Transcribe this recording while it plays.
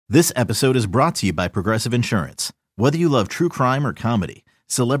This episode is brought to you by Progressive Insurance. Whether you love true crime or comedy,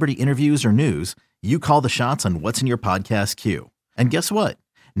 celebrity interviews or news, you call the shots on what's in your podcast queue. And guess what?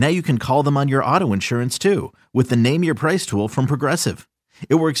 Now you can call them on your auto insurance too with the Name Your Price tool from Progressive.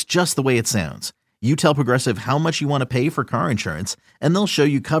 It works just the way it sounds. You tell Progressive how much you want to pay for car insurance, and they'll show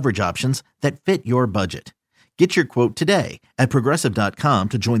you coverage options that fit your budget. Get your quote today at Progressive.com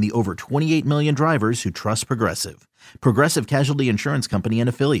to join the over 28 million drivers who trust Progressive. Progressive Casualty Insurance Company and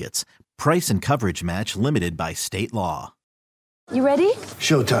Affiliates. Price and coverage match limited by state law. You ready?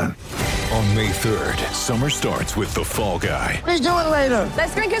 Showtime. On May 3rd, summer starts with The Fall Guy. What are you doing later?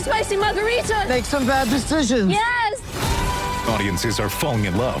 Let's drink a spicy margarita. Make some bad decisions. Yes. Audiences are falling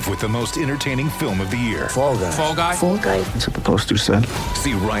in love with the most entertaining film of the year. Fall Guy. Fall Guy? Fall guy. That's what the poster said.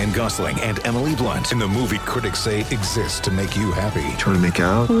 See Ryan Gosling and Emily Blunt in the movie critics say exists to make you happy. Trying to make it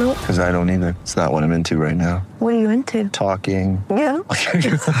out? Nope. Because I don't either. It's not what I'm into right now. What are you into? Talking. Yeah.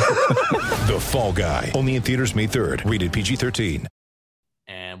 The Fall Guy. Only in theaters May 3rd. Rated PG-13.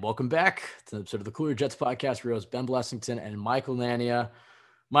 And welcome back to the episode of the Cooler Jets podcast. We host Ben Blessington and Michael Nania.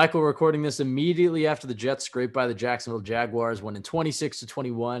 Michael, recording this immediately after the Jets scraped by the Jacksonville Jaguars, winning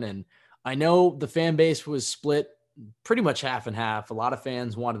 26-21. And I know the fan base was split pretty much half and half. A lot of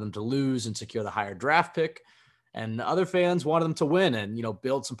fans wanted them to lose and secure the higher draft pick, and other fans wanted them to win and, you know,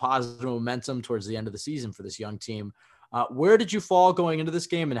 build some positive momentum towards the end of the season for this young team. Where did you fall going into this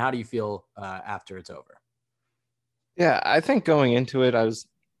game, and how do you feel after it's over? Yeah, I think going into it, I was,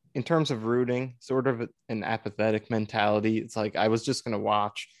 in terms of rooting, sort of an apathetic mentality. It's like I was just going to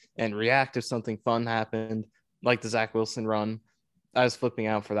watch and react if something fun happened, like the Zach Wilson run. I was flipping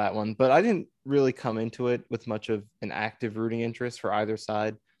out for that one, but I didn't really come into it with much of an active rooting interest for either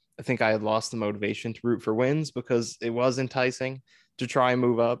side. I think I had lost the motivation to root for wins because it was enticing to try and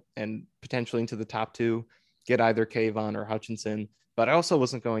move up and potentially into the top two, get either Kayvon or Hutchinson. But I also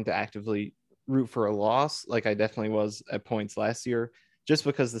wasn't going to actively root for a loss like I definitely was at points last year, just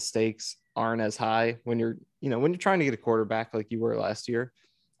because the stakes aren't as high when you're trying to get a quarterback like you were last year.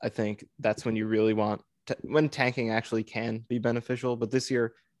 I think that's when you really want to, when tanking actually can be beneficial. But this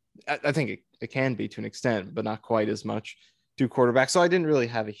year, I think it can be to an extent, but not quite as much to quarterback. So I didn't really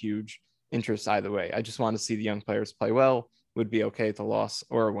have a huge interest either way. I just want to see the young players play well, would be okay with a loss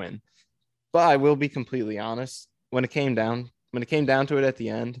or a win. But I will be completely honest, when it came down to it at the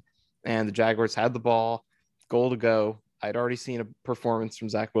end and the Jaguars had the ball, goal to go, I'd already seen a performance from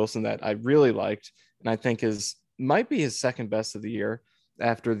Zach Wilson that I really liked, and I think might be his second best of the year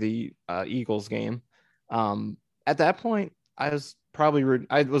after the Eagles game. At that point, I was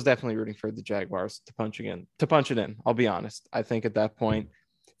definitely rooting for the Jaguars to punch it in. I'll be honest. I think at that point,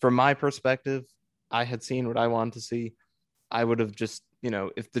 from my perspective, I had seen what I wanted to see. I would have just,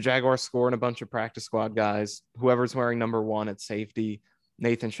 if the Jaguars scoring a bunch of practice squad guys, whoever's wearing number 1 at safety,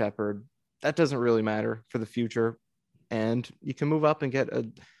 Nathan Shepard, that doesn't really matter for the future. And you can move up and get a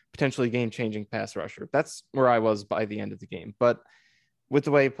potentially game-changing pass rusher. That's where I was by the end of the game. But with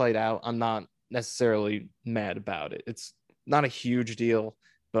the way it played out, I'm not necessarily mad about it. It's not a huge deal,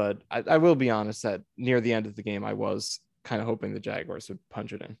 but I will be honest that near the end of the game, I was kind of hoping the Jaguars would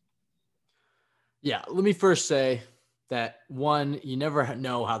punch it in. Yeah, let me first say that, one, you never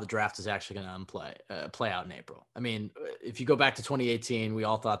know how the draft is actually going to play out in April. I mean, if you go back to 2018, we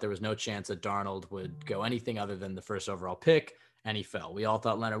all thought there was no chance that Darnold would go anything other than the first overall pick, and he fell. We all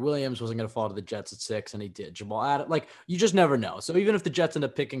thought Leonard Williams wasn't going to fall to the Jets at 6, and he did. Jamal Adams, you just never know. So even if the Jets end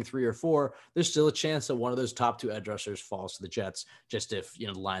up picking 3 or 4, there's still a chance that one of those top 2 edge rushers falls to the Jets, just if,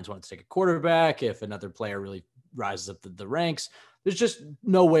 the Lions want to take a quarterback, if another player really rises up the ranks. There's just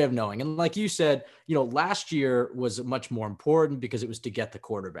no way of knowing. And like you said, last year was much more important because it was to get the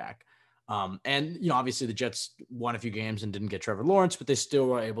quarterback. And obviously the Jets won a few games and didn't get Trevor Lawrence, but they still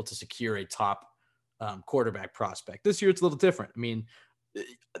were able to secure a top quarterback prospect. This year, it's a little different. I mean,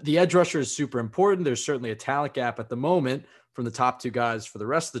 the edge rusher is super important. There's certainly a talent gap at the moment from the top 2 guys for the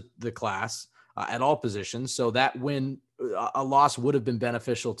rest of the class at all positions. So that a loss would have been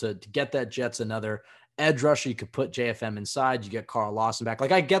beneficial to get that Jets another edge rusher. You could put JFM inside, you get Carl Lawson back.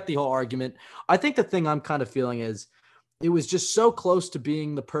 I get the whole argument. I think the thing I'm kind of feeling is it was just so close to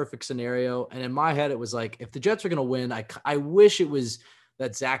being the perfect scenario. And in my head, it was like, if the Jets are going to win, I wish it was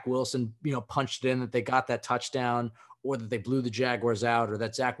that Zach Wilson, punched it in, that they got that touchdown, or that they blew the Jaguars out, or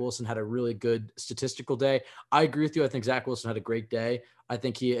that Zach Wilson had a really good statistical day. I agree with you. I think Zach Wilson had a great day. I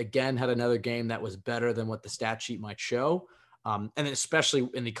think he, again, had another game that was better than what the stat sheet might show. And especially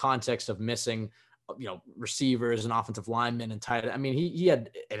in the context of missing, receivers and offensive linemen and tight end. I mean, he had,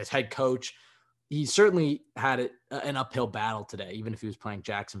 and his head coach, he certainly had an uphill battle today, even if he was playing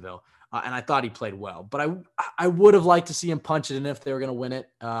Jacksonville. And I thought he played well, but I would have liked to see him punch it in if they were going to win it,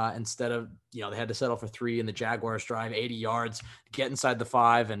 instead of, they had to settle for 3 and the Jaguars drive 80 yards, get inside the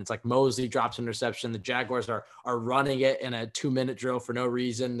 5. And it's like Mosley drops an interception. The Jaguars are running it in a 2-minute drill for no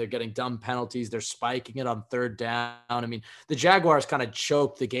reason. They're getting dumb penalties. They're spiking it on 3rd down. I mean, the Jaguars kind of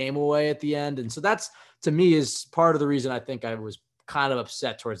choked the game away at the end. And so that's, to me, is part of the reason I think I was kind of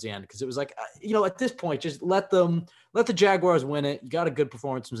upset towards the end, because it was like, at this point, just let the Jaguars win it. You got a good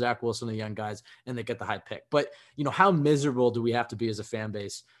performance from Zach Wilson and the young guys, and they get the high pick. But, how miserable do we have to be as a fan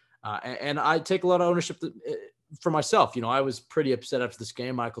base? And I take a lot of ownership for myself. I was pretty upset after this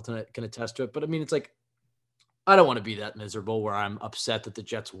game. Michael can attest to it. But, I mean, it's like, I don't want to be that miserable where I'm upset that the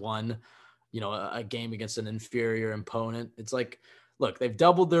Jets won, a game against an inferior opponent. It's like, look, they've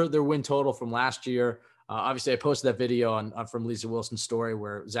doubled their win total from last year. Obviously, I posted that video on from Lisa Wilson's story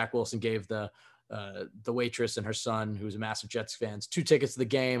where Zach Wilson gave the waitress and her son, who's a massive Jets fans, 2 tickets to the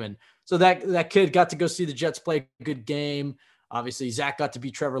game. And so that kid got to go see the Jets play a good game. Obviously, Zach got to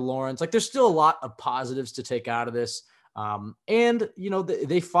beat Trevor Lawrence. Like, there's still a lot of positives to take out of this. And,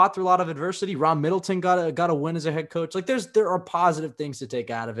 they fought through a lot of adversity. Ron Middleton got a win as a head coach. Like, there are positive things to take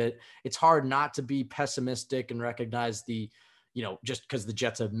out of it. It's hard not to be pessimistic and recognize just because the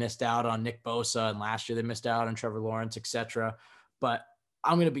Jets have missed out on Nick Bosa, and last year they missed out on Trevor Lawrence, etc. But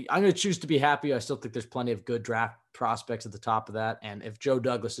I'm going to choose to be happy. I still think there's plenty of good draft prospects at the top of that. And if Joe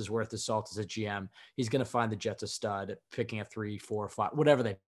Douglas is worth his salt as a GM, he's going to find the Jets a stud at picking a 3, 4, 5, whatever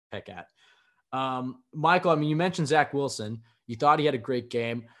they pick at. Michael, I mean, you mentioned Zach Wilson. You thought he had a great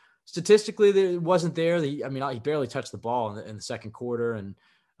game. Statistically, it wasn't there. He barely touched the ball in the second quarter. And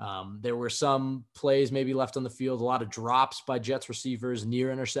there were some plays maybe left on the field, a lot of drops by Jets receivers,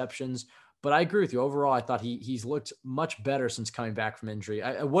 near interceptions. But I agree with you. Overall, I thought he's looked much better since coming back from injury.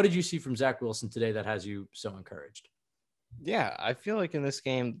 What did you see from Zach Wilson today that has you so encouraged? Yeah, I feel like in this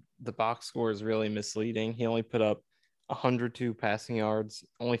game, the box score is really misleading. He only put up 102 passing yards,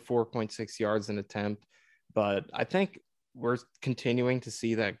 only 4.6 yards an attempt. But I think we're continuing to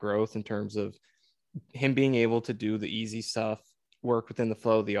see that growth in terms of him being able to do the easy stuff, work within the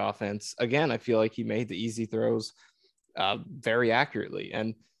flow of the offense. Again, I feel like he made the easy throws very accurately.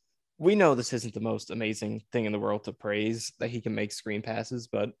 And we know this isn't the most amazing thing in the world to praise, that he can make screen passes,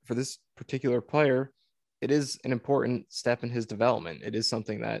 but for this particular player, it is an important step in his development. It is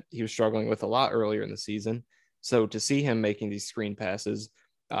something that he was struggling with a lot earlier in the season. So to see him making these screen passes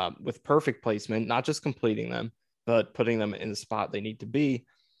with perfect placement, not just completing them, but putting them in the spot they need to be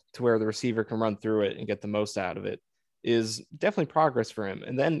to where the receiver can run through it and get the most out of it, is definitely progress for him.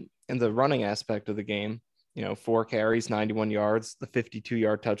 And then in the running aspect of the game, 4 carries, 91 yards, the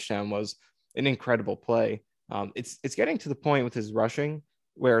 52-yard touchdown was an incredible play. It's getting to the point with his rushing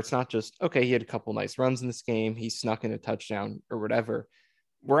where it's not just, okay, he had a couple nice runs in this game, he snuck in a touchdown or whatever.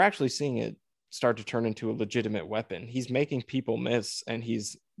 We're actually seeing it start to turn into a legitimate weapon. He's making people miss, and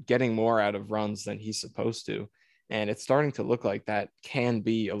he's getting more out of runs than he's supposed to. And it's starting to look like that can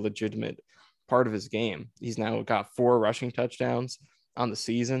be a legitimate part of his game. He's now got 4 rushing touchdowns on the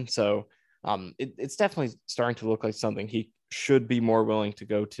season. So it's definitely starting to look like something he should be more willing to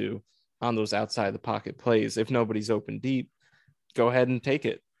go to on those outside the pocket plays. If nobody's open deep, go ahead and take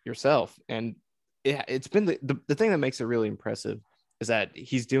it yourself. And it's been the thing that makes it really impressive is that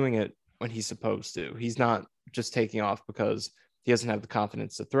he's doing it when he's supposed to. He's not just taking off because he doesn't have the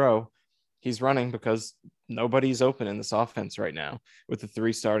confidence to throw. He's running because nobody's open in this offense right now with the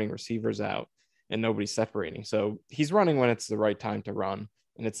 3 starting receivers out and nobody's separating. So he's running when it's the right time to run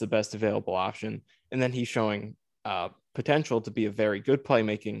and it's the best available option. And then he's showing potential to be a very good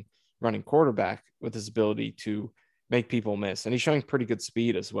playmaking running quarterback with his ability to make people miss. And he's showing pretty good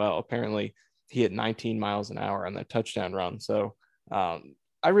speed as well. Apparently he hit 19 miles an hour on that touchdown run. So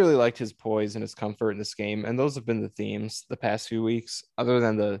I really liked his poise and his comfort in this game. And those have been the themes the past few weeks, other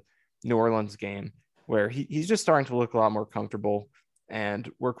than the New Orleans game, where he's just starting to look a lot more comfortable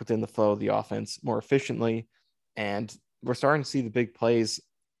and work within the flow of the offense more efficiently. And we're starting to see the big plays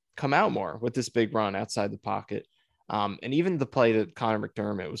come out more with this big run outside the pocket. And even the play to Connor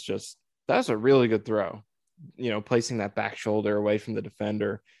McDermott that was a really good throw, placing that back shoulder away from the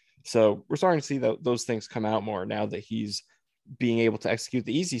defender. So we're starting to see those things come out more now that he's being able to execute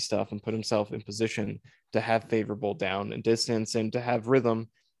the easy stuff and put himself in position to have favorable down and distance and to have rhythm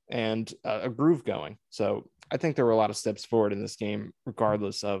and a groove going. So I think there were a lot of steps forward in this game,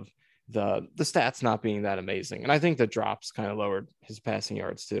 regardless of the stats not being that amazing. And I think the drops kind of lowered his passing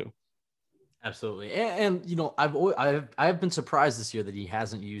yards too. Absolutely. And I've been surprised this year that he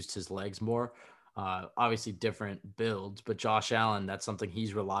hasn't used his legs more. Obviously different builds, but Josh Allen, that's something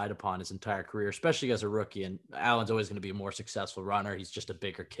he's relied upon his entire career, especially as a rookie. And Allen's always going to be a more successful runner. He's just a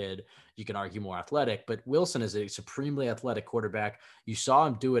bigger kid. You can argue more athletic, but Wilson is a supremely athletic quarterback. You saw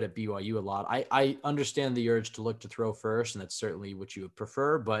him do it at BYU a lot. I understand the urge to look to throw first, and that's certainly what you would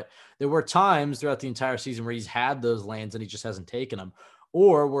prefer. But there were times throughout the entire season where he's had those lanes and he just hasn't taken them,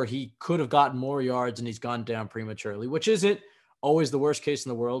 or where he could have gotten more yards and he's gone down prematurely, which isn't always the worst case in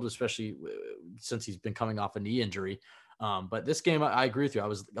the world, especially since he's been coming off a knee injury. But this game, I agree with you. I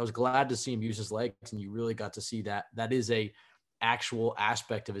was glad to see him use his legs, and you really got to see that is a actual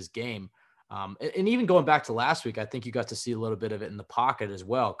aspect of his game. And even going back to last week, I think you got to see a little bit of it in the pocket as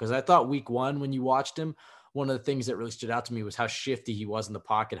well. Because I thought week one, when you watched him, one of the things that really stood out to me was how shifty he was in the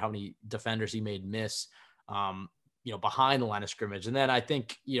pocket, how many defenders he made miss, behind the line of scrimmage. And then I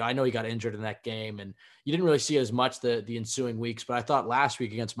think, I know he got injured in that game and you didn't really see it as much the ensuing weeks, but I thought last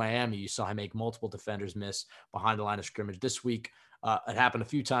week against Miami, you saw him make multiple defenders miss behind the line of scrimmage. This week, it happened a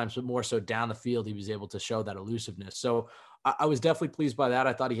few times, but more so down the field, he was able to show that elusiveness. So I was definitely pleased by that.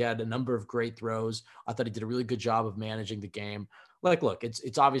 I thought he had a number of great throws. I thought he did a really good job of managing the game. Look,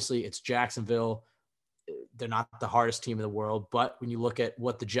 it's obviously it's Jacksonville. They're not the hardest team in the world, but when you look at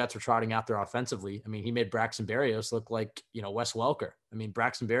what the Jets are trotting out there offensively, I mean, he made Braxton Berrios look like, Wes Welker. I mean,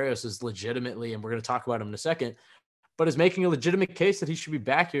 Braxton Berrios is legitimately, and we're going to talk about him in a second, but is making a legitimate case that he should be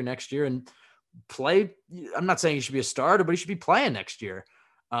back here next year and play. I'm not saying he should be a starter, but he should be playing next year.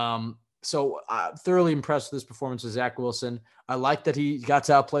 So thoroughly impressed with this performance of Zach Wilson. I like that he got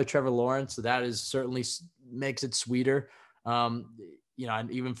to outplay Trevor Lawrence. So that is certainly makes it sweeter. And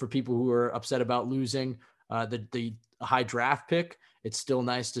even for people who are upset about losing the high draft pick, it's still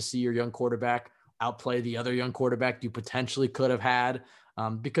nice to see your young quarterback outplay the other young quarterback you potentially could have had.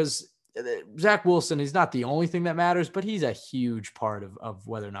 Because Zach Wilson is not the only thing that matters, but he's a huge part of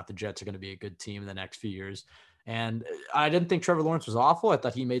whether or not the Jets are going to be a good team in the next few years. And I didn't think Trevor Lawrence was awful. I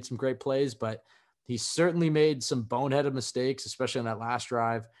thought he made some great plays, but he certainly made some boneheaded mistakes, especially on that last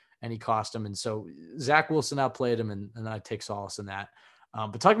drive, and he cost him. And so Zach Wilson outplayed him, and I take solace in that.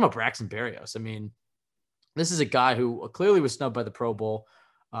 But talking about Braxton Berrios, I mean, this is a guy who clearly was snubbed by the Pro Bowl,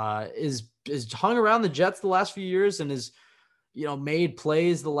 is hung around the Jets the last few years and is, made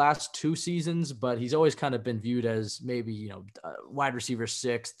plays the last 2 seasons, but he's always kind of been viewed as maybe, wide receiver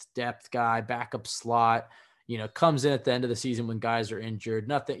 6th, depth guy, backup slot, comes in at the end of the season when guys are injured,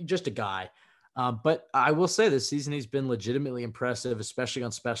 nothing, just a guy. But I will say this season, he's been legitimately impressive, especially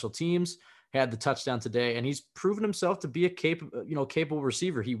on special teams. Had the touchdown today, and he's proven himself to be a capable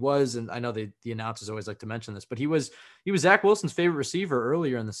receiver. He was, and I know the announcers always like to mention this, but he was Zach Wilson's favorite receiver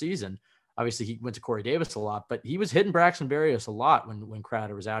earlier in the season. Obviously, he went to Corey Davis a lot, but he was hitting Braxton Berrios a lot when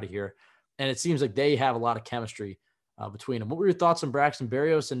Crowder was out of here, and it seems like they have a lot of chemistry between them. What were your thoughts on Braxton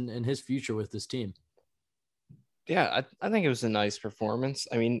Berrios and his future with this team? Yeah, I think it was a nice performance.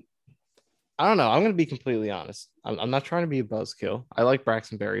 I mean, I don't know. I'm going to be completely honest. I'm not trying to be a buzzkill. I like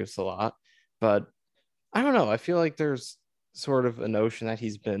Braxton Berrios a lot. But I don't know. I feel like there's sort of a notion that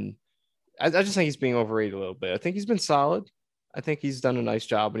he's been – I just think he's being overrated a little bit. I think he's been solid. I think he's done a nice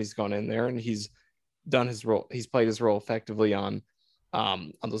job when he's gone in there and he's done his role. He's played his role effectively on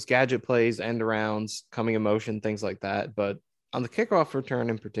those gadget plays, end arounds, coming in motion, things like that. But on the kickoff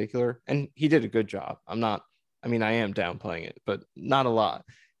return in particular, and he did a good job. I am downplaying it, but not a lot.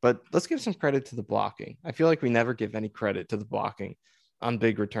 But let's give some credit to the blocking. I feel like we never give any credit to the blocking on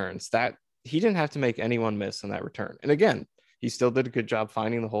big returns. That – he didn't have to make anyone miss on that return. And again, he still did a good job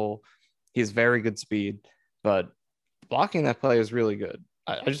finding the hole. He has very good speed, but blocking that play is really good.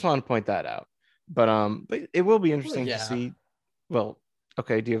 I just want to point that out. But it will be interesting to see. Well,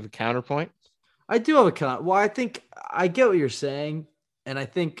 okay. Do you have a counterpoint? I do have a counter. Well, I think I get what you're saying. And I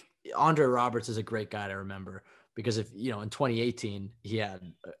think Andre Roberts is a great guy to remember because in 2018, he had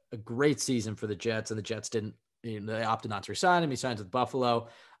a great season for the Jets and the Jets didn't, they opted not to resign him. He signs with Buffalo.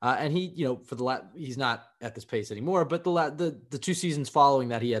 And he, he's not at this pace anymore, but the 2 seasons following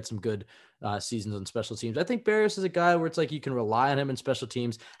that, he had some good seasons on special teams. I think Berrios is a guy where it's like you can rely on him in special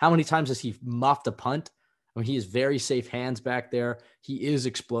teams. How many times has he muffed a punt? I mean, he is very safe hands back there. He is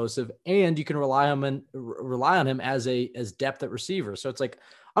explosive, and you can rely on him as depth at receiver. So it's like,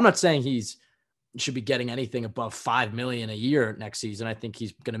 I'm not saying should be getting anything above $5 million a year next season. I think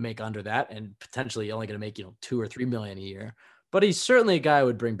he's going to make under that and potentially only going to make, $2 or $3 million a year, but he's certainly a guy I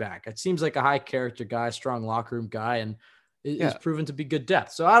would bring back. It seems like a high character guy, strong locker room guy, and is proven to be good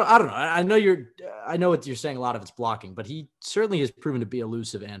depth. So I don't know. I know what you're saying. A lot of it's blocking, but he certainly has proven to be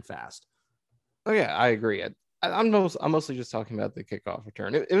elusive and fast. Oh yeah, I agree. I'm mostly just talking about the kickoff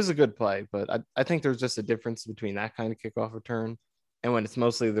return. It was a good play, but I think there's just a difference between that kind of kickoff return and when it's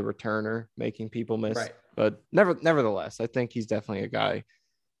mostly the returner making people miss. Right. But nevertheless, I think he's definitely a guy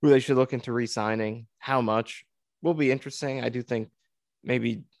who they should look into re-signing. How much will be interesting. I do think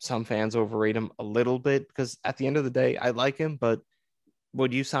maybe some fans overrate him a little bit because at the end of the day, I like him, but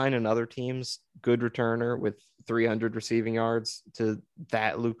would you sign another team's good returner with 300 receiving yards to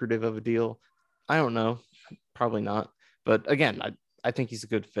that lucrative of a deal? I don't know. Probably not. But again, I think he's a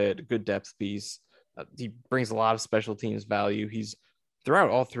good fit, a good depth piece. He brings a lot of special teams value. He's throughout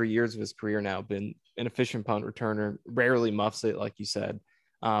all 3 years of his career now been an efficient punt returner, rarely muffs it, like you said.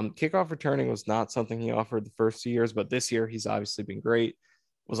 Kickoff returning was not something he offered the first 2 years, but this year he's obviously been great,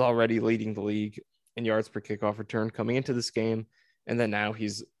 was already leading the league in yards per kickoff return coming into this game. And then now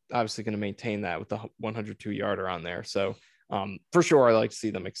he's obviously going to maintain that with the 102 yarder on there. So for sure, I like to see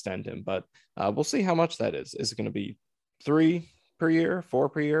them extend him, but we'll see how much that is. Is it going to be 3 per year, 4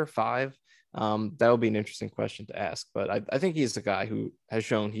 per year, 5? That will be an interesting question to ask, but I think he's the guy who has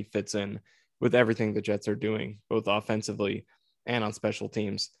shown he fits in with everything the Jets are doing, both offensively and on special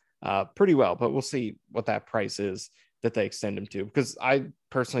teams pretty well, but we'll see what that price is that they extend him to, because I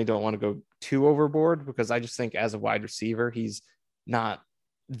personally don't want to go too overboard because I just think as a wide receiver, he's not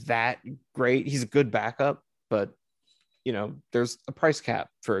that great. He's a good backup, but there's a price cap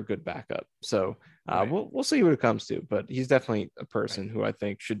for a good backup. So we'll see what it comes to, but he's definitely a person who I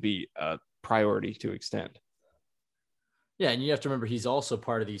think should be a priority to extend. Yeah, and you have to remember he's also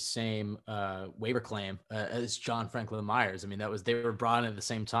part of the same waiver claim as John Franklin Myers. I mean, they were brought in at the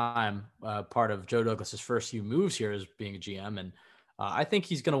same time, part of Joe Douglas's first few moves here as being a GM, and I think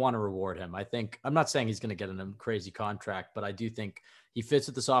he's going to want to reward him. I'm not saying he's going to get a crazy contract, but I do think he fits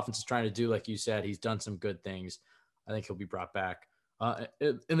what this offense is trying to do. Like you said, he's done some good things. I think he'll be brought back.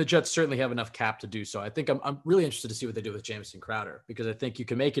 And the Jets certainly have enough cap to do so. I think I'm really interested to see what they do with Jamison Crowder, because I think you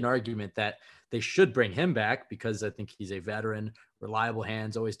can make an argument that they should bring him back because I think he's a veteran, reliable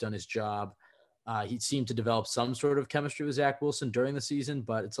hands, always done his job. He seemed to develop some sort of chemistry with Zach Wilson during the season,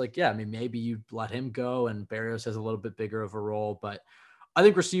 but it's like, yeah, I mean, maybe you let him go and Berrios has a little bit bigger of a role, but I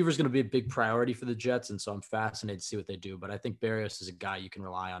think receiver is going to be a big priority for the Jets. And so I'm fascinated to see what they do, but I think Berrios is a guy you can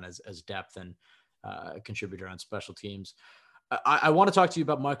rely on as depth and a contributor on special teams. I want to talk to you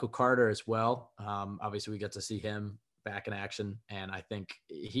about Michael Carter as well. Obviously we get to see him back in action, and I think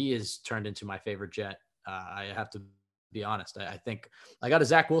he is turned into my favorite Jet. I have to be honest. I think I got a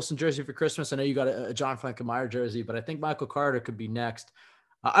Zach Wilson jersey for Christmas. I know you got a John Frankenmeyer jersey, but I think Michael Carter could be next.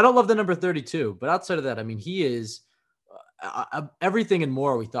 I don't love the number 32, but outside of that, I mean, he is everything and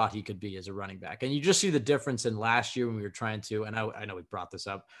more we thought he could be as a running back. And you just see the difference in last year when we were trying to, and I know we brought this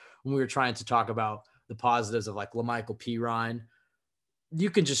up, when we were trying to talk about the positives of like LaMichael Pirine. You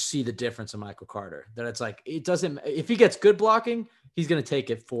can just see the difference in Michael Carter, that it's like, it doesn't, if he gets good blocking, he's going to take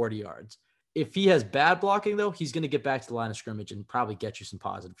it 40 yards. If he has bad blocking though, he's going to get back to the line of scrimmage and probably get you some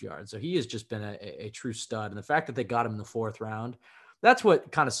positive yards. So he has just been a true stud. And the fact that they got him in the 4th round, that's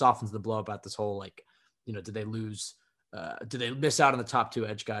what kind of softens the blow about this whole, like, did they lose? Did they miss out on the top 2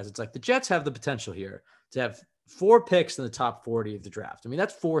 edge guys? It's like the Jets have the potential here to have 4 picks in the top 40 of the draft. I mean,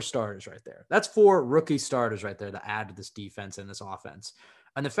 that's 4 starters right there. That's 4 rookie starters right there to add to this defense and this offense.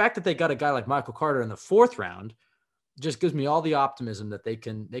 And the fact that they got a guy like Michael Carter in the 4th round just gives me all the optimism that they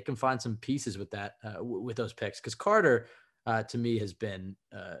can find some pieces with that, with those picks. Because Carter, to me, has been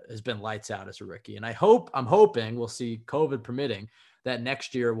lights out as a rookie. And I'm hoping we'll see, COVID permitting, that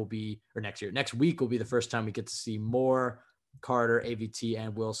next week will be the first time we get to see more Carter, AVT,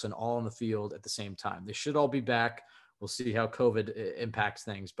 and Wilson all on the field at the same time. They should all be back. We'll see how COVID impacts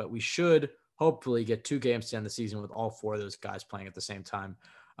things, but we should hopefully get 2 games to end the season with all 4 of those guys playing at the same time.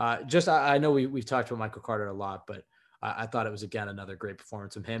 I know we've talked about Michael Carter a lot, but I thought it was, again, another great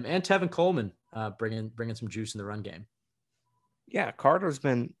performance from him and Tevin Coleman bringing some juice in the run game. Yeah, Carter's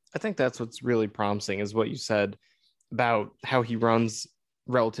been, I think that's what's really promising is what you said about how he runs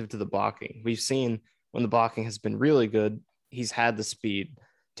relative to the blocking. We've seen when the blocking has been really good, he's had the speed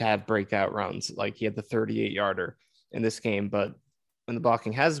to have breakout runs. Like he had the 38 yarder in this game, but when the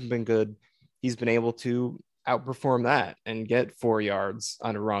blocking hasn't been good, he's been able to outperform that and get 4 yards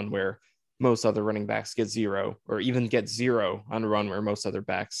on a run where most other running backs get 0, or even get 0 on a run where most other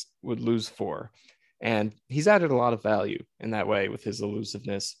backs would lose 4. And he's added a lot of value in that way with his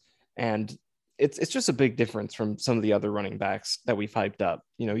elusiveness. And it's just a big difference from some of the other running backs that we've hyped up.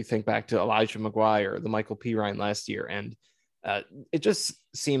 You think back to Elijah McGuire, the Michael Pirine last year, and it just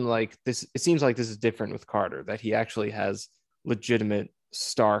seems like this is different with Carter, that he actually has legitimate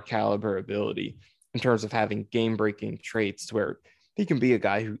star caliber ability in terms of having game-breaking traits to where he can be a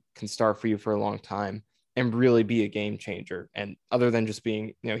guy who can start for you for a long time and really be a game changer. And other than just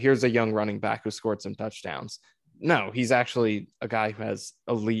being, here's a young running back who scored some touchdowns, No, he's actually a guy who has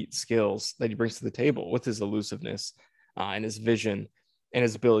elite skills that he brings to the table with his elusiveness and his vision and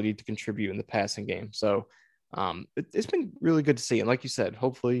his ability to contribute in the passing game. So it's been really good to see. And like you said,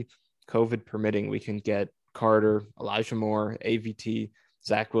 hopefully COVID permitting, we can get Carter, Elijah Moore, AVT,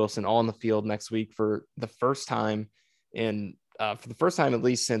 Zach Wilson all in the field next week for the first time at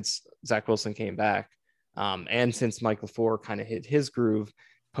least since Zach Wilson came back and since Mike LaFleur kind of hit his groove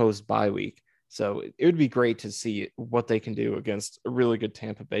post bye week. So it would be great to see what they can do against a really good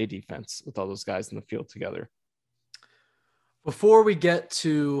Tampa Bay defense with all those guys in the field together. Before we get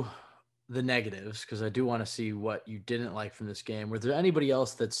to the negatives, because I do want to see what you didn't like from this game, were there anybody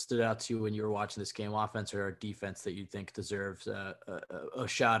else that stood out to you when you were watching this game, offense or defense, that you think deserves a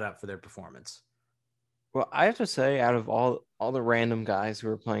shout out for their performance? Well, I have to say, out of all the random guys who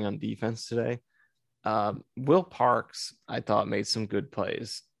were playing on defense today, Will Parks, I thought, made some good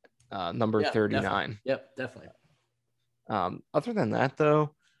plays. Number 39. Definitely. Yep, definitely. Other than that,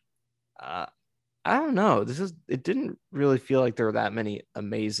 though, I don't know. It didn't really feel like there were that many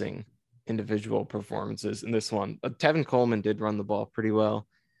amazing individual performances in this one. Tevin Coleman did run the ball pretty well.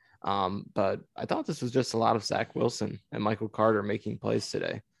 But I thought this was just a lot of Zach Wilson and Michael Carter making plays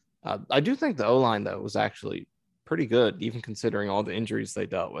today. I do think the O-line, though, was actually pretty good, even considering all the injuries they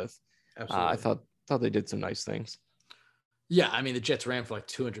dealt with. Absolutely. I thought they did some nice things. Yeah, I mean, the Jets ran for like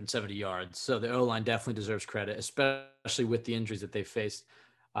 270 yards, so the O-line definitely deserves credit, especially with the injuries that they faced.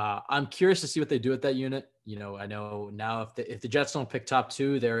 I'm curious to see what they do with that unit. You know, I know now if the Jets don't pick top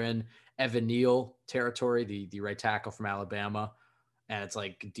two, they're in Evan Neal territory, the right tackle from Alabama. And it's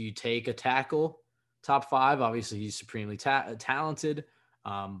like, do you take a tackle top five? Obviously, he's supremely talented.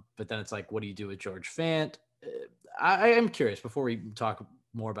 But then it's like, what do you do with George Fant? I am curious, before we talk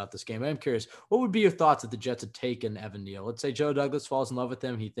more about this game, I'm curious, what would be your thoughts if the Jets had taken Evan Neal? Let's say Joe Douglas falls in love with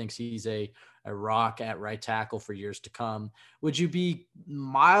him. He thinks he's a rock at right tackle for years to come. Would you be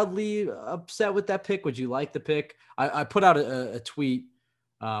mildly upset with that pick? Would you like the pick? I put out a tweet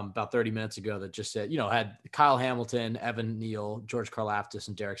about 30 minutes ago that just said, had Kyle Hamilton, Evan Neal, George Karlaftis,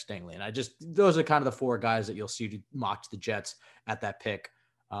 and Derek Stingley. And those are kind of the four guys that you'll see to mock the Jets at that pick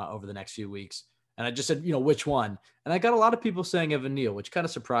over the next few weeks. And I just said, which one? And I got a lot of people saying Evan Neal, which kind of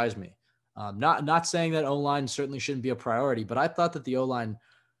surprised me. Not saying that O-line certainly shouldn't be a priority, but I thought that the O-line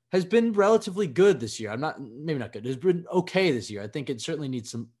has been relatively good this year. Maybe not good. It's been okay this year. I think it certainly needs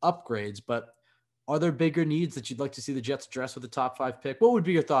some upgrades, but are there bigger needs that you'd like to see the Jets address with the top five pick? What would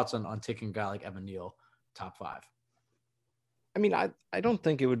be your thoughts on taking a guy like Evan Neal top five? I mean, I don't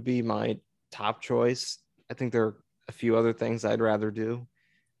think it would be my top choice. I think there are a few other things I'd rather do,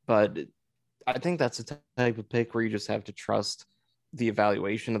 but I think that's a type of pick where you just have to trust the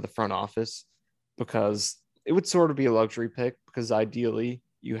evaluation of the front office, because it would sort of be a luxury pick, because ideally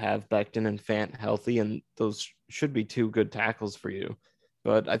you have Becton and Fant healthy, and those should be two good tackles for you.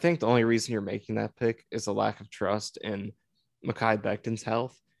 But I think the only reason you're making that pick is a lack of trust in Mekhi Becton's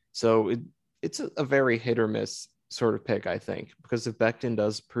health. So it's a very hit or miss sort of pick, I think, because if Becton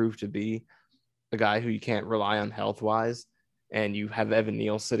does prove to be a guy who you can't rely on health-wise, and you have Evan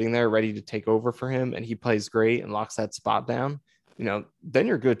Neal sitting there ready to take over for him, and he plays great and locks that spot down, then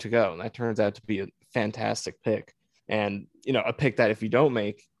you're good to go. And that turns out to be a fantastic pick. And, a pick that if you don't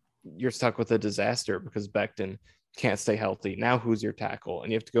make, you're stuck with a disaster because Becton can't stay healthy. Now who's your tackle?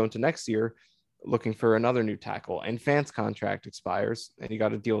 And you have to go into next year looking for another new tackle, and Fant's contract expires, and you got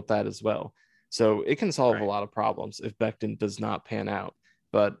to deal with that as well. So it can solve a lot of problems if Becton does not pan out.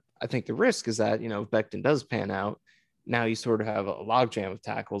 But I think the risk is that, if Becton does pan out, now you sort of have a logjam of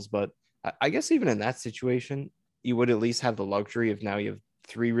tackles. But I guess even in that situation, you would at least have the luxury of now you have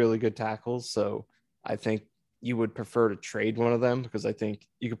three really good tackles. So I think you would prefer to trade one of them, because I think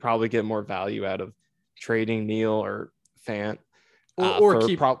you could probably get more value out of trading Neal or Fant. Or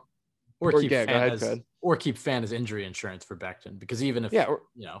keep Fant as injury insurance for Becton, because even if,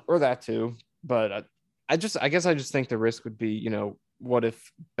 or that too. But I guess I just think the risk would be, what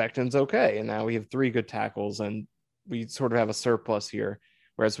if Becton's okay? And now we have three good tackles and we sort of have a surplus here,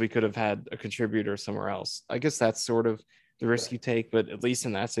 whereas we could have had a contributor somewhere else. I guess that's sort of the risk you take, but at least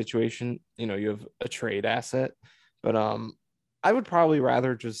in that situation, you have a trade asset. But I would probably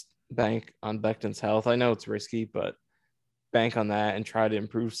rather just bank on Becton's health. I know it's risky, but bank on that and try to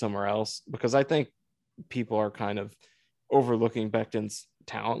improve somewhere else, because I think people are kind of overlooking Becton's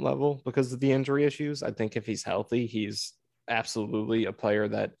talent level because of the injury issues. I think if he's healthy, he's absolutely a player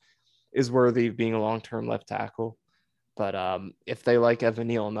that is worthy of being a long-term left tackle. But if they like Evan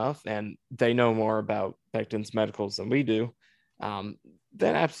Neal enough and they know more about Becton's medicals than we do, then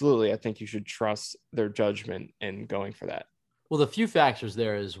absolutely, I think you should trust their judgment in going for that. Well, the few factors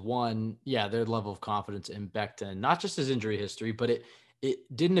there is one, yeah, their level of confidence in Becton, not just his injury history, but it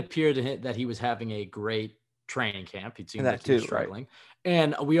didn't appear to him that he was having a great training camp. He seemed like he was struggling. Right.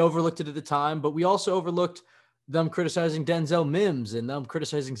 And we overlooked it at the time, but we also overlooked them criticizing Denzel Mims and them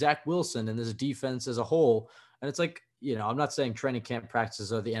criticizing Zach Wilson and this defense as a whole. And it's like, I'm not saying training camp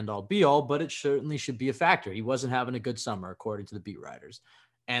practices are the end all be all, but it certainly should be a factor. He wasn't having a good summer, according to the beat writers.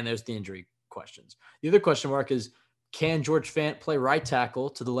 And there's the injury questions. The other question mark is, can George Fant play right tackle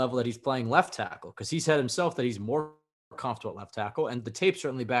to the level that he's playing left tackle? Because he said himself that he's more comfortable at left tackle, and the tape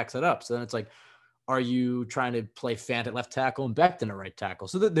certainly backs that up. So then it's like, are you trying to play Fant at left tackle and Becton at right tackle?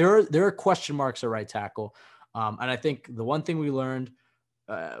 So there are question marks at right tackle. And I think the one thing we learned,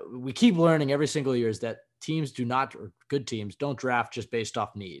 we keep learning every single year, is that teams or good teams don't draft just based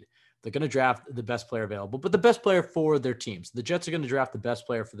off need. They're going to draft the best player available, but the best player for their teams. The Jets are going to draft the best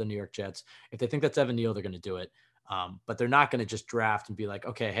player for the New York Jets. If they think that's Evan Neal, they're going to do it. But they're not going to just draft and be like,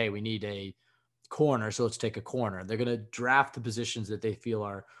 okay, hey, we need a corner, so let's take a corner. They're going to draft the positions that they feel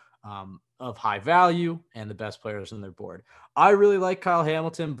are of high value and the best players on their board. I really like Kyle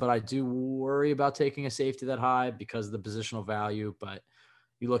Hamilton, but I do worry about taking a safety that high because of the positional value. But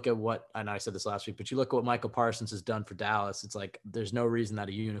you look at what, I know I said this last week, but you look at what Michael Parsons has done for Dallas. It's like, there's no reason that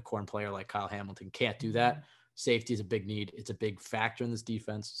a unicorn player like Kyle Hamilton can't do that. Safety is a big need. It's a big factor in this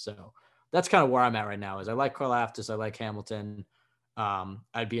defense. So that's kind of where I'm at right now. Is I like Karlaftis, I like Hamilton.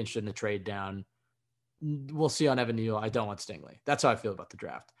 I'd be interested in the trade down. We'll see on Evan Neal. I don't want Stingley. That's how I feel about the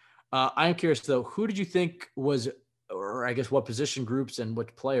draft. I'm curious though, who did you think was, or I guess what position groups and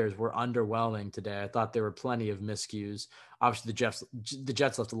which players were underwhelming today? I thought there were plenty of miscues. Obviously the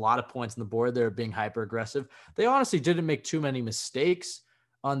Jets left a lot of points on the board. They're being hyper aggressive. They honestly didn't make too many mistakes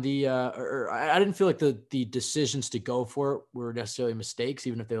on the, I didn't feel like the decisions to go for it were necessarily mistakes,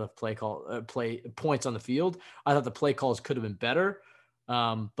 even if they left play points on the field. I thought the play calls could have been better.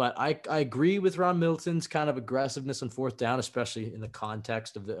 But I agree with Ron Middleton's kind of aggressiveness on fourth down, especially in the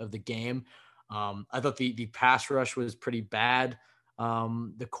context of the game. I thought the pass rush was pretty bad.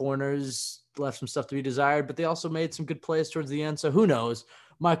 The corners left some stuff to be desired, but they also made some good plays towards the end. So who knows?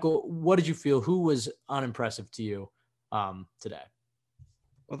 Michael, what did you feel? Who was unimpressive to you today?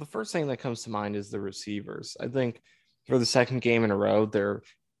 Well, the first thing that comes to mind is the receivers. I think for the second game in a row, their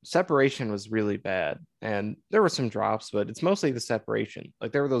separation was really bad. And there were some drops, but it's mostly the separation.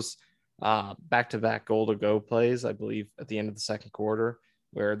 Like there were those back-to-back goal-to-go plays, I believe, at the end of the second quarter,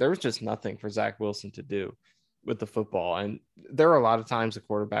 where there was just nothing for Zach Wilson to do with the football. And there are a lot of times the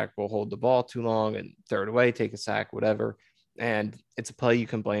quarterback will hold the ball too long and throw it away, take a sack, whatever. And it's a play you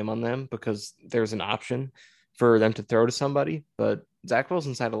can blame on them because there's an option for them to throw to somebody. But Zach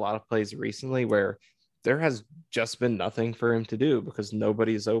Wilson's had a lot of plays recently where there has just been nothing for him to do because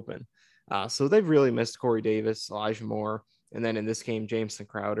nobody's open. So they've really missed Corey Davis, Elijah Moore, and then in this game, Jameson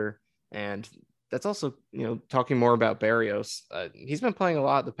Crowder. And that's also, talking more about Berrios. He's been playing a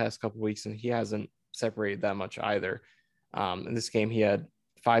lot the past couple of weeks, and he hasn't separated that much either. In this game, he had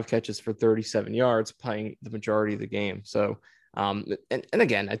 5 catches for 37 yards, playing the majority of the game. So, and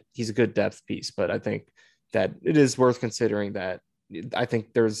again, he's a good depth piece, but I think that it is worth considering that I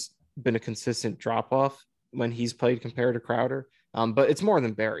think there's been a consistent drop-off when he's played compared to Crowder. But it's more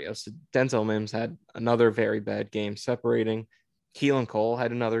than Berrios. Denzel Mims had another very bad game separating. Keelan Cole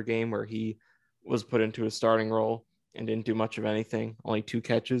had another game where he was put into a starting role and didn't do much of anything. Only 2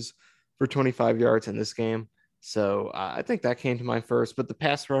 catches for 25 yards in this game. So I think that came to mind first. But the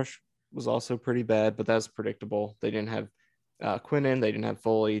pass rush was also pretty bad, but that's predictable. They didn't have Quinnen. They didn't have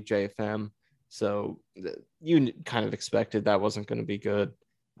Foley, JFM. So you kind of expected that wasn't going to be good.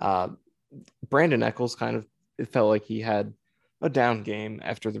 Brandon Echols it felt like he had a down game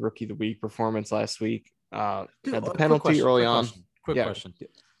after the Rookie of the Week performance last week. Had the penalty early on. Quick question.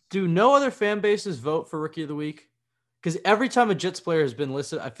 Do no other fan bases vote for Rookie of the Week? Because every time a Jets player has been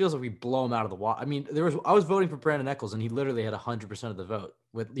listed, it feels like we blow him out of the water. I mean, I was voting for Brandon Echols, and he literally had 100% of the vote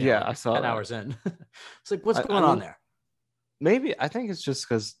with I saw 10 that. hours in. It's like, what's going on there? Maybe I think it's just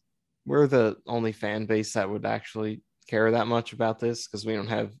because we're the only fan base that would actually care that much about this because we don't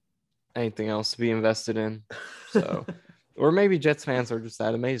have anything else to be invested in. So, or maybe Jets fans are just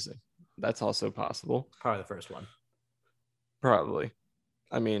that amazing. That's also possible. Probably the first one. Probably.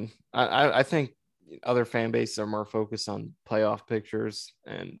 I mean, I think other fan bases are more focused on playoff pictures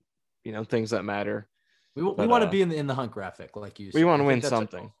and, things that matter. We want to be in the hunt graphic, like you said. We want to win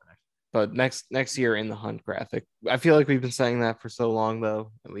something. But next year in the hunt graphic. I feel like we've been saying that for so long,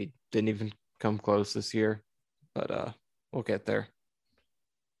 though, and we didn't even come close this year. But we'll get there.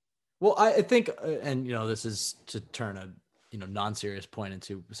 Well, I think, and this is to turn a non-serious point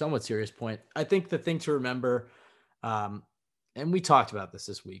into a somewhat serious point. I think the thing to remember, and we talked about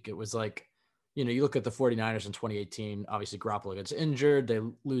this week. It was like, you look at the 49ers in 2018, obviously Garoppolo gets injured. They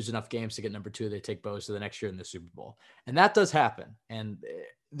lose enough games to get number 2. They take Bosa to the next year in the Super Bowl. And that does happen. And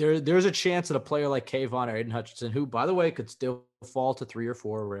there's a chance that a player like Kayvon or Aiden Hutchinson, who, by the way, could still fall to 3 or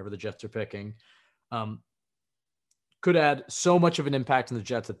 4, wherever the Jets are picking, could add so much of an impact on the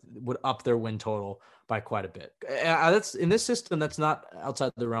Jets that would up their win total by quite a bit. That's in this system, that's not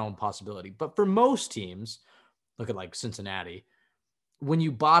outside the realm of possibility. But for most teams, look at like Cincinnati, when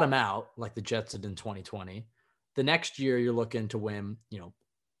you bottom out like the Jets did in 2020, the next year you're looking to win,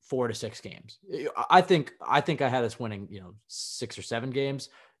 4 to 6 games. I think I had us winning, 6 or 7 games.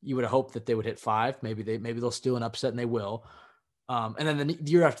 You would hope that they would hit 5. Maybe they'll steal an upset, and they will. And then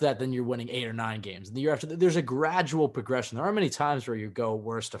the year after that, then you're winning 8 or 9 games. And the year after that, there's a gradual progression. There aren't many times where you go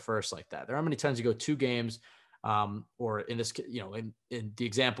worst to first like that. There aren't many times you go 2 games, or in this, in the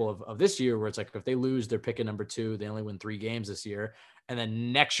example of this year, where it's like if they lose, they're picking number 2, they only win 3 games this year, and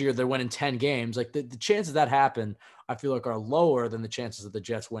then next year they're winning 10 games. Like the chances that happen, I feel like, are lower than the chances of the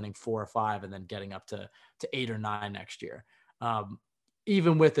Jets winning 4 or 5 and then getting up to 8 or 9 next year.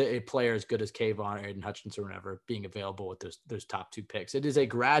 Even with a player as good as Kayvon or Aiden Hutchinson or whatever being available with those top 2 picks, it is a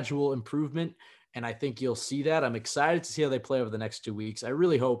gradual improvement, and I think you'll see that. I'm excited to see how they play over the next 2 weeks. I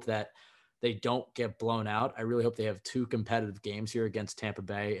really hope that they don't get blown out. I really hope they have 2 competitive games here against Tampa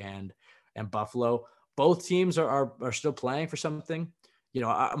Bay and Buffalo. Both teams are still playing for something.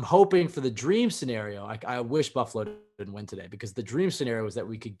 I'm hoping for the dream scenario. I wish Buffalo didn't win today, because the dream scenario is that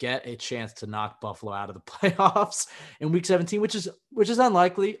we could get a chance to knock Buffalo out of the playoffs in week 17, which is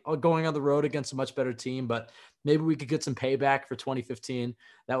unlikely, going on the road against a much better team, but maybe we could get some payback for 2015.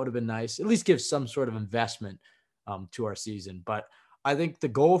 That would have been nice. At least give some sort of investment to our season. But I think the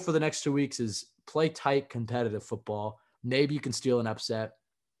goal for the next 2 weeks is play tight, competitive football. Maybe you can steal an upset.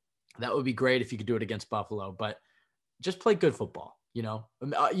 That would be great if you could do it against Buffalo, but just play good football. You know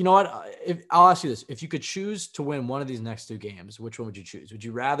what? I'll ask you this: if you could choose to win one of these next 2 games, which one would you choose? Would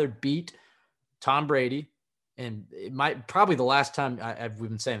you rather beat Tom Brady, and it might probably the last time we've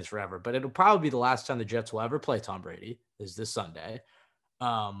been saying this forever, but it'll probably be the last time the Jets will ever play Tom Brady is this Sunday,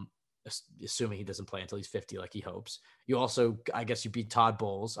 assuming he doesn't play until he's 50, like he hopes. You also, I guess, you beat Todd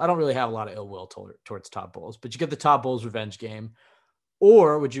Bowles. I don't really have a lot of ill will towards Todd Bowles, but you get the Todd Bowles revenge game.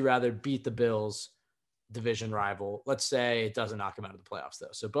 Or would you rather beat the Bills, division rival? Let's say it doesn't knock him out of the playoffs, though.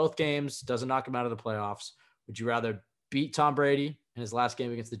 So both games doesn't knock him out of the playoffs. Would you rather beat Tom Brady in his last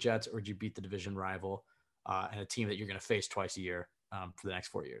game against the Jets, or would you beat the division rival and a team that you're going to face twice a year for the next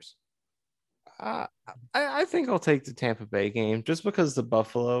 4 years? I think I'll take the Tampa Bay game, just because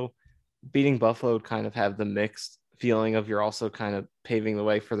beating Buffalo would kind of have the mixed feeling of you're also kind of paving the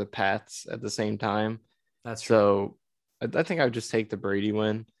way for the Pats at the same time. That's true. So I think I would just take the Brady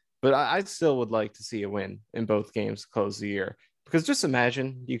win. But I still would like to see a win in both games to close the year, because just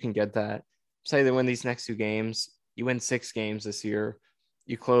imagine you can get that. Say they win these next 2 games, you win 6 games this year,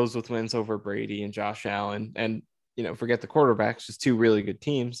 you close with wins over Brady and Josh Allen, and forget the quarterbacks, just 2 really good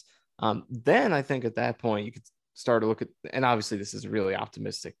teams. Then I think at that point you could start to look at, and obviously this is really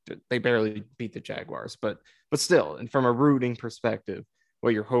optimistic. They barely beat the Jaguars, but still, and from a rooting perspective,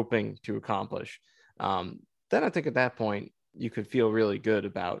 what you're hoping to accomplish, then I think at that point you could feel really good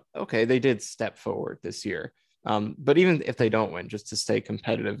about, okay, they did step forward this year. But even if they don't win, just to stay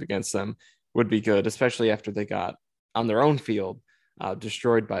competitive against them would be good, especially after they got on their own field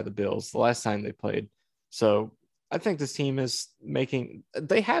destroyed by the Bills the last time they played. So I think this team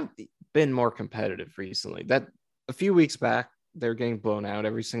they have been more competitive recently. That a few weeks back, they're getting blown out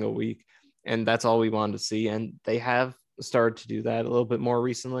every single week, and that's all we wanted to see. And they have started to do that a little bit more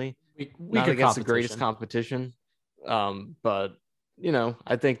recently. Not against the greatest competition. But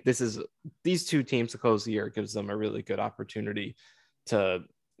I think these 2 teams to close the year gives them a really good opportunity to,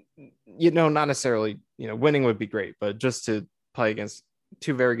 not necessarily, winning would be great, but just to play against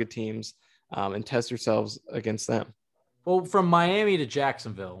 2 very good teams and test yourselves against them. Well, from Miami to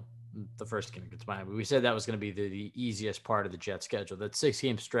Jacksonville, the first game against Miami, we said that was going to be the easiest part of the Jets schedule, that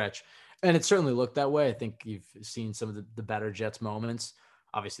 6-game stretch. And it certainly looked that way. I think you've seen some of the better Jets moments.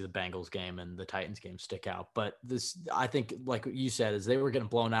 Obviously the Bengals game and the Titans game stick out, but this, I think, like you said, is they were getting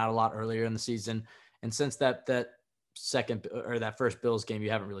blown out a lot earlier in the season. And since that second or that first Bills game,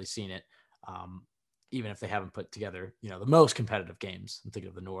 you haven't really seen it. Even if they haven't put together, the most competitive games. I'm thinking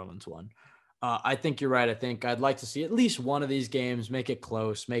of the New Orleans one. I think you're right. I think I'd like to see at least one of these games, make it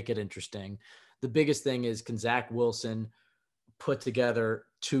close, make it interesting. The biggest thing is, can Zach Wilson put together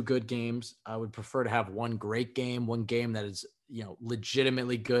 2 good games? I would prefer to have one great game, one game that is,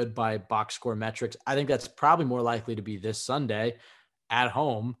 legitimately good by box score metrics. I think that's probably more likely to be this Sunday at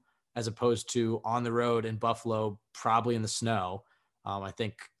home as opposed to on the road in Buffalo, probably in the snow. I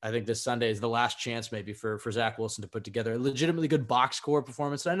think this Sunday is the last chance maybe for Zach Wilson to put together a legitimately good box score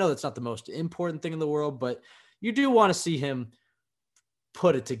performance. And I know that's not the most important thing in the world, but you do want to see him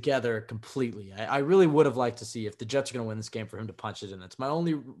put it together completely. I really would have liked to see, if the Jets are going to win this game, for him to punch it in. That's my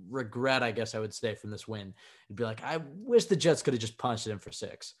only regret, I guess I would say, from this win. It'd be like, I wish the Jets could have just punched it in for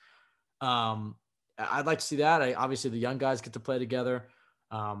 6. I'd like to see that. Obviously the young guys get to play together.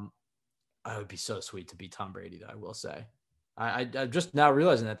 It would be so sweet to beat Tom Brady, though, I will say. I'm just now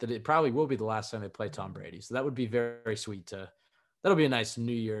realizing that it probably will be the last time they play Tom Brady. So that would be very, very sweet. That'll be a nice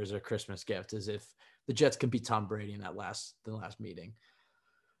New Year's or Christmas gift, as if the Jets can beat Tom Brady in the last meeting.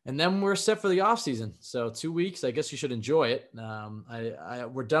 And then we're set for the offseason. So 2 weeks, I guess you should enjoy it.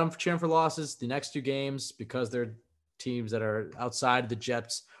 We're done for cheering for losses. The next 2 games, because they're teams that are outside the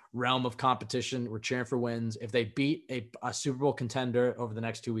Jets' realm of competition, we're cheering for wins. If they beat a Super Bowl contender over the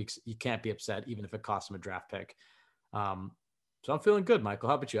next 2 weeks, you can't be upset, even if it costs them a draft pick. So I'm feeling good, Michael.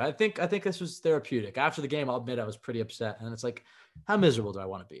 How about you? I think this was therapeutic. After the game, I'll admit I was pretty upset. And it's like, how miserable do I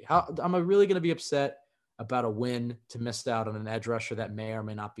want to be? How am I really going to be upset about a win to miss out on an edge rusher that may or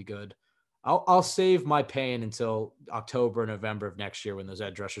may not be good? I'll save my pain until October, November of next year when those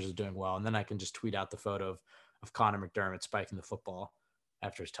edge rushers are doing well. And then I can just tweet out the photo of Connor McDermott spiking the football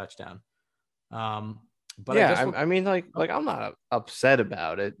after his touchdown. But yeah, I mean, I'm not upset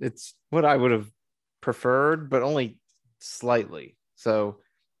about it. It's what I would have preferred, but only slightly. So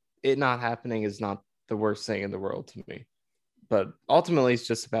it not happening is not the worst thing in the world to me. But ultimately, it's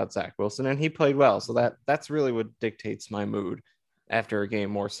just about Zach Wilson, and he played well. So that's really what dictates my mood after a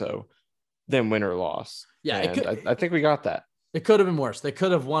game, more so than win or loss. Yeah, I think we got that. It could have been worse. They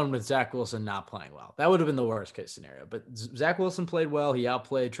could have won with Zach Wilson not playing well. That would have been the worst case scenario. But Zach Wilson played well. He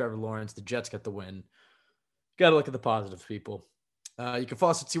outplayed Trevor Lawrence. The Jets got the win. Got to look at the positives, people. You can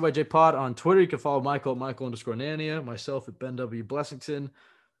follow us at CYJ Pod on Twitter. You can follow Michael at Michael_Nania, myself at Ben W. Blessington.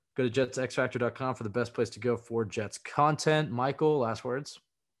 Go to jetsxfactor.com for the best place to go for Jets content. Michael, last words.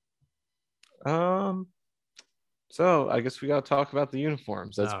 So I guess we got to talk about the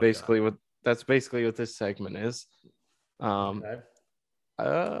uniforms. That's basically what this segment is. Okay.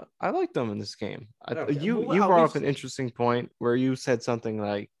 I like them in this game. Okay. You brought up an interesting point where you said something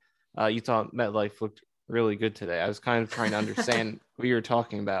like you thought MetLife looked really good today. I was kind of trying to understand what you were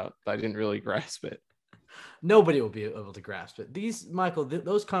talking about, but I didn't really grasp it. Nobody will be able to grasp it. These, Michael,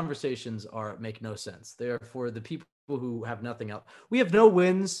 those conversations make no sense. They are for the people who have nothing else. We have no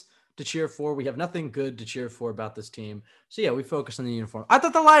wins to cheer for. We have nothing good to cheer for about this team. So yeah, we focus on the uniform. I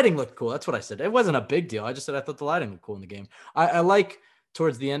thought the lighting looked cool. That's what I said. It wasn't a big deal. I just said I thought the lighting looked cool in the game. I like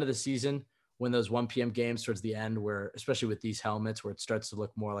towards the end of the season when those 1 p.m. games towards the end, where especially with these helmets, where it starts to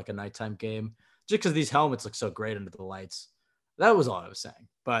look more like a nighttime game, just because these helmets look so great under the lights. That was all I was saying.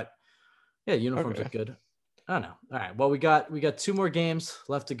 But yeah, uniforms look good. I don't know. All right. Well, we got 2 more games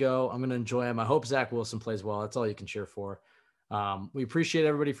left to go. I'm going to enjoy them. I hope Zach Wilson plays well. That's all you can cheer for. We appreciate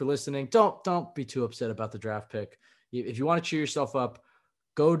everybody for listening. Don't be too upset about the draft pick. If you want to cheer yourself up,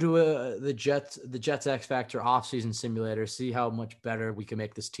 go to the Jets X Factor offseason simulator. See how much better we can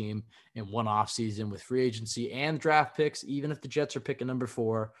make this team in one offseason with free agency and draft picks. Even if the Jets are picking number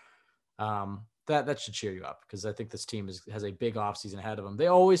 4, that should cheer you up, because I think this team has a big offseason ahead of them. They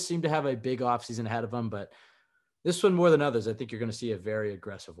always seem to have a big offseason ahead of them, but this one more than others, I think you're going to see a very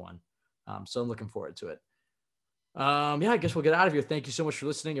aggressive one. So I'm looking forward to it. I guess we'll get out of here. Thank you so much for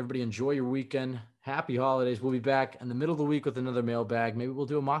listening. Everybody enjoy your weekend. Happy holidays. We'll be back in the middle of the week with another mailbag. Maybe we'll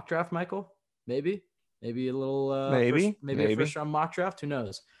do a mock draft, Michael. Maybe a little, maybe a first round mock draft. Who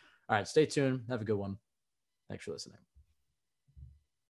knows? All right. Stay tuned. Have a good one. Thanks for listening.